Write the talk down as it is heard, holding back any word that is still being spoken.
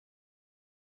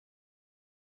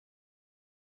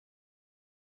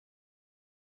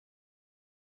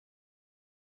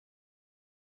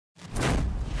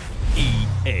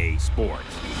EA Sports.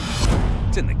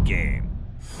 It's in the game.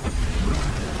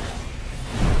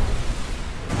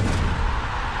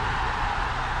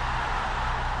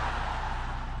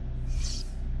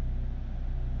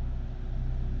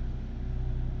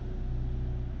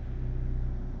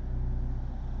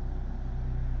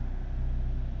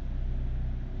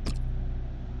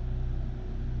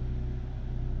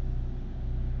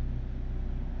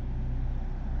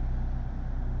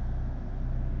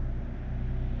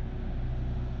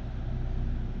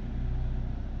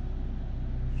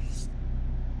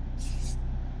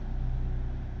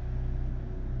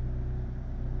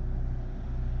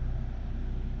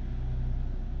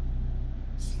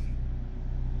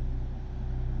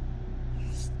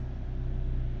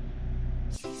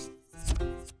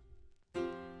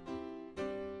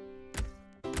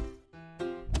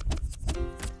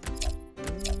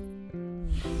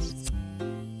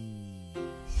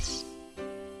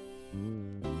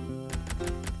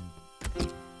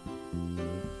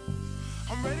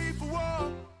 I'm ready for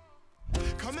war.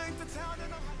 Coming to town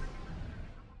and I'm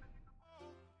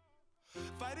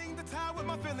fighting the tide with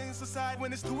my feelings aside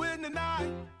when it's 2 in the night.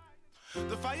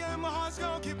 The fire in my heart's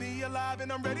gonna keep me alive,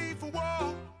 and I'm ready for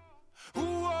war. Ooh,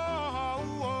 oh,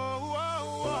 oh, oh,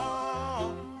 oh,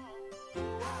 oh.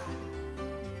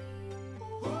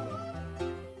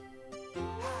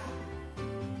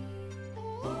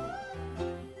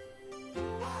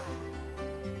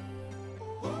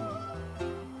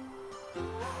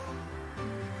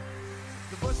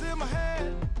 The voice in my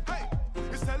head, hey,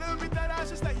 it's telling me that I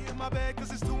should stay in my bed,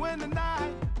 cause it's 2 in the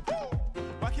night. Woo!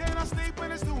 Why can't I sleep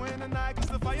when it's 2 in the night? Cause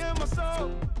the fire in my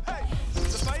soul, hey,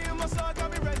 the fire in my soul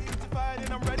got me ready to fight,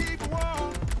 and I'm ready for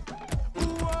war.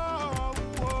 Ooh, oh,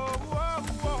 oh, oh,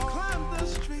 oh. Climbed the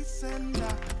streets and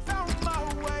I found my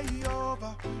way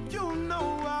over. You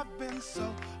know I've been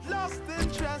so lost in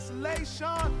translation,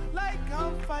 like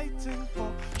I'm fighting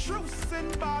for truce in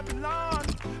Babylon,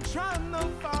 trying to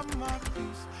find my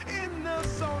peace in the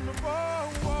zone of war.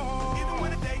 Even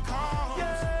when the day comes,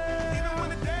 yeah. Even when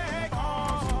the day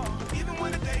comes, even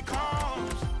when the day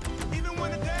comes, even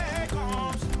when the day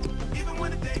comes, even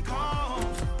when the day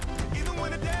comes, even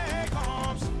when the day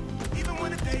comes, even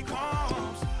when the day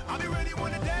comes, I'll be ready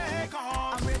when the day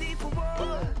comes. I'm ready for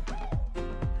war.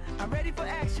 I'm ready for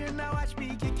action. Now watch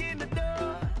me kick in the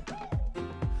door.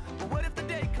 But what if the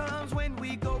day comes when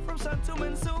we go from sun to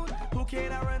moon soon? Who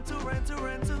can I run to, run to,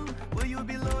 run to? Will you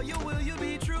be loyal? Will you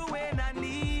be true when I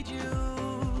need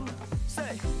you?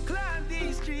 Say, climb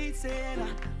these streets and I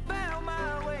found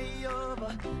my way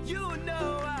over. You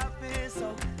know I've been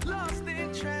so lost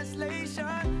in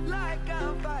translation, like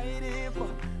I'm fighting for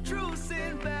truce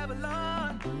in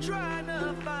Babylon, trying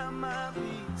to find my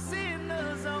peace in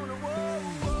the zone of war.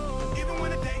 Even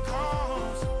when the day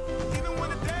comes, even when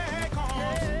the day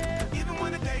comes, yeah. Even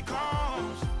when the day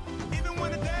comes, even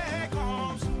when the day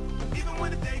comes, even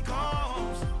when the day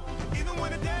comes, even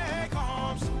when the day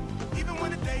comes, even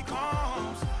when the day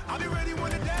comes, I'll be ready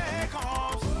when the day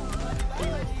comes.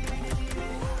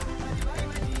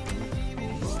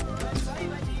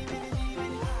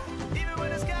 Even when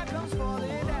the sky comes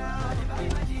falling down,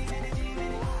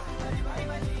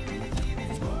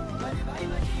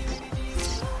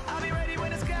 I'll be ready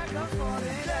when the sky comes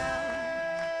falling down.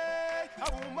 I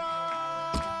will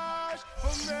march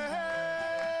from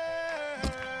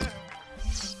there.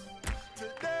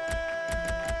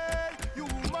 Today, you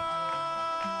will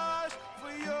march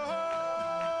for your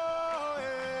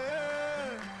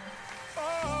head.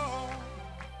 Oh,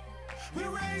 we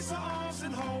raise our arms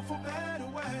and hope for better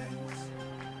ways.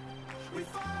 We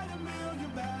fight a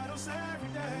million battles every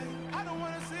day. I don't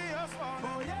wanna see us fall,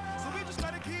 so we just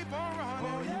gotta keep on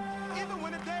running. Even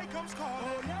when the day comes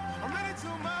calling, I'm ready to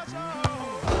march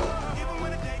on. Even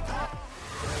when the day comes.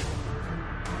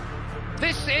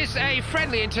 This is a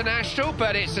friendly international,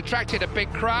 but it's attracted a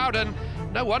big crowd, and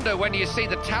no wonder when you see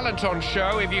the talent on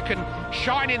show, if you can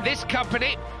shine in this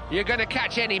company, you're going to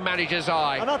catch any manager's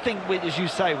eye. And I think, as you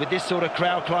say, with this sort of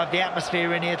crowd, Clive, the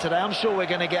atmosphere in here today, I'm sure we're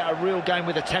going to get a real game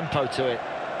with a tempo to it.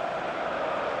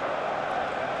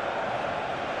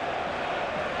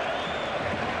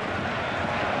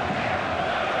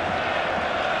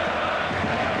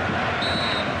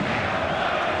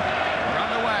 We're on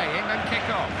the way, England kick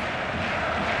off.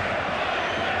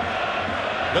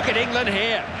 Look at England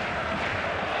here.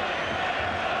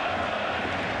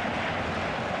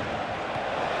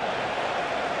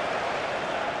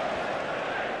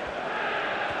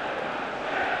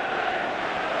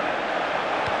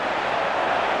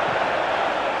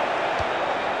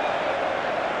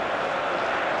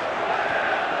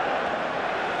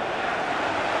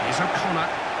 Here's O'Connor.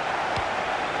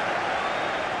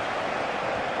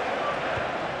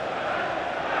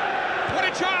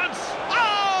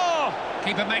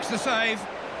 Keeper makes the save.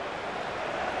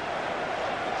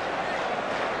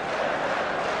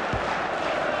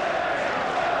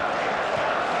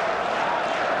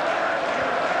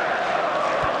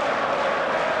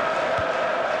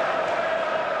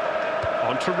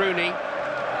 On to Rooney.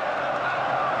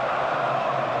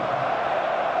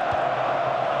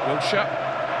 Wilshere.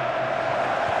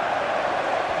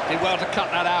 Did well to cut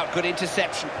that out, good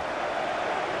interception.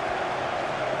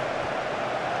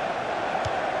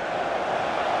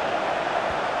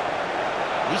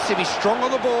 Needs to be strong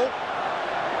on the ball.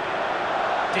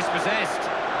 Dispossessed.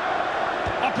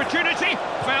 Opportunity,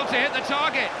 failed to hit the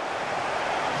target.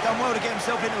 He's done well to get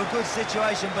himself into a good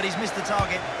situation, but he's missed the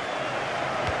target.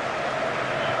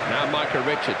 Now Micah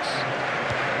Richards.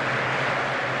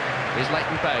 Here's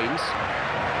Leighton Baines.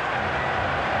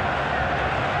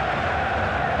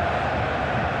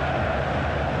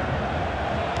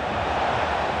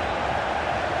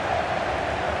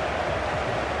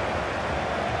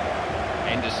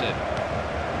 Henderson.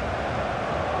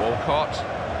 Walcott.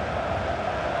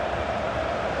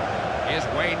 Here's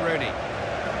Wayne Rooney.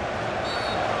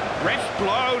 Ref's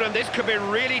blown, and this could be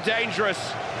really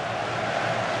dangerous.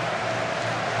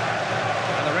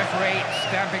 And the referee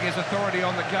stamping his authority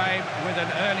on the game with an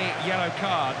early yellow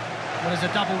card. Well, there's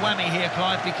a double whammy here,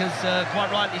 Clive, because quite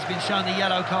rightly he's been shown the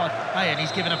yellow card. Hey, and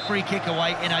he's given a free kick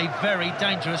away in a very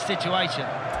dangerous situation.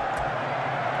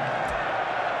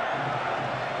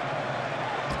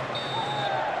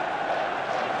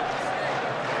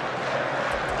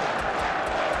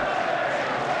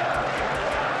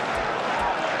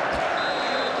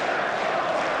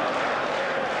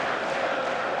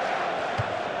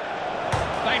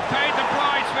 They paid the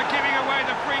price for giving away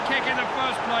the free kick in the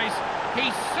first place.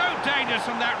 He's so dangerous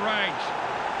from that range.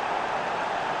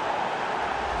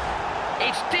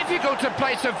 It's difficult to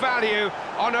place a value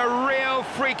on a real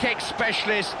free kick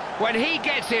specialist. When he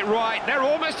gets it right, they're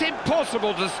almost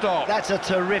impossible to stop. That's a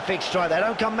terrific strike. They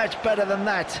don't come much better than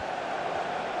that.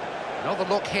 Another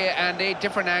look here, Andy,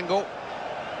 different angle.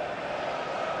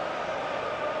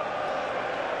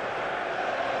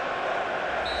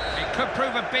 It could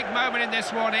prove a big moment in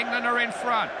this one. England are in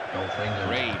front. Goal for England.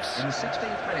 Reeves. In the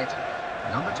 16th minute,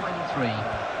 number 23,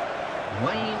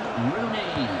 Wayne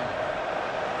Rooney.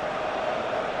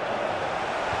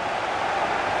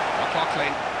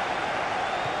 McLaughlin.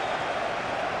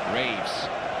 Reeves.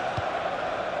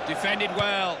 Defended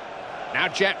well. Now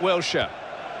Jack Wilshere.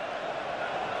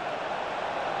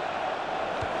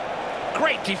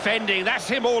 Great defending, that's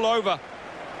him all over.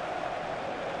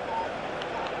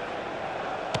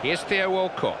 Here's Theo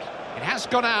Walcott. It has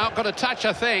gone out, got a touch,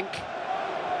 I think.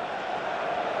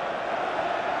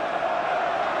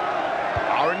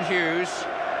 Aaron Hughes.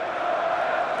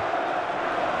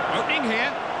 Opening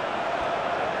here.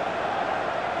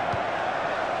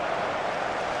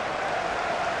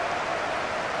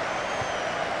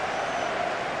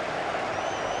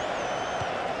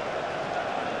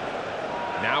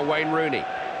 Now Wayne Rooney.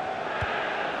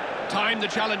 Timed the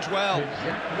challenge well.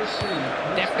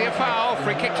 Definitely a foul.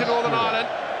 Free kick to Northern Ireland.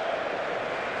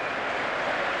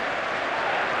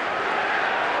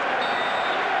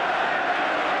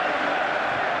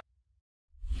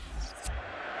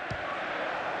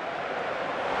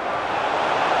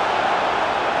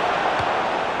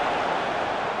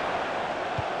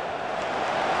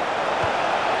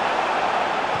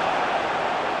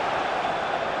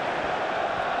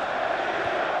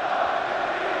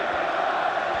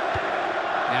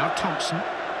 Now Thompson.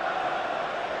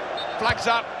 Flags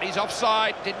up, he's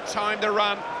offside, didn't time the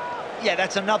run. Yeah,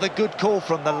 that's another good call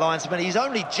from the linesman. He's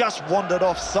only just wandered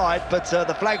offside, but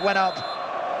the flag went up.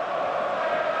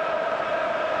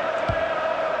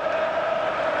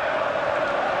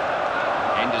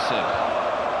 Henderson.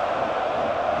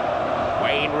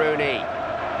 Wayne Rooney.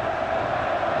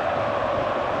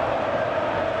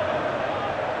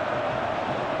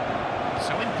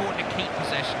 So important to keep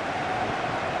possession.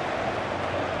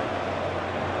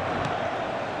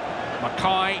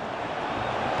 Mackay.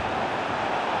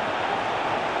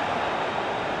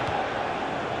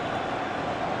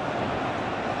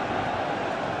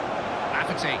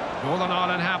 Lafferty. Northern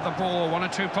Ireland have the ball. One or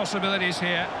two possibilities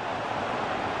here.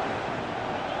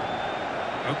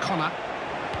 O'Connor.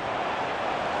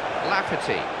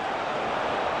 Lafferty.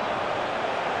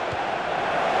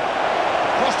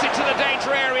 Crossed it to the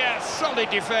danger area. Solid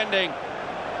defending.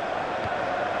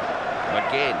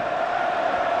 McGinn.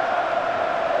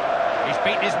 He's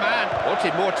beaten his man.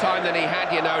 Wanted more time than he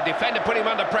had, you know. Defender put him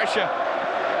under pressure.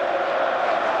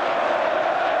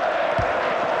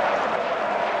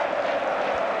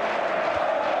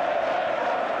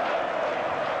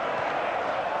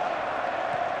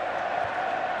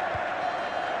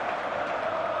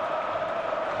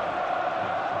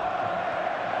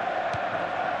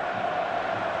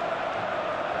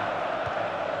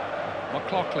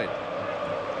 McLaughlin.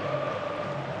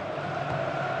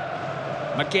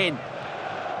 McGinn.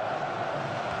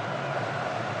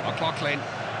 McLaughlin.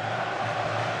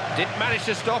 Didn't manage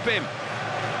to stop him.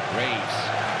 Reeves.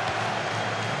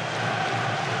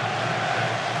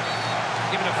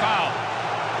 Given a foul.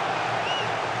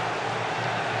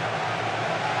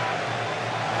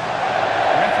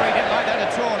 The referee didn't like that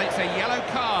at all. It's a yellow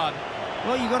card.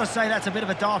 Well, you've got to say that's a bit of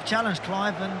a daft challenge,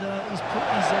 Clive, and he's put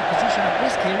his position at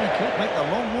risk here. He could make the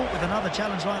long walk with another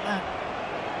challenge like that.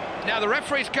 Now, the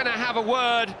referee's going to have a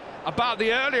word about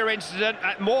the earlier incident.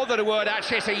 More than a word,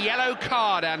 actually. It's a yellow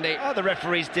card, Andy. Oh, the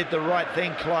referees did the right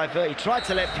thing, Clive. He tried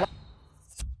to let...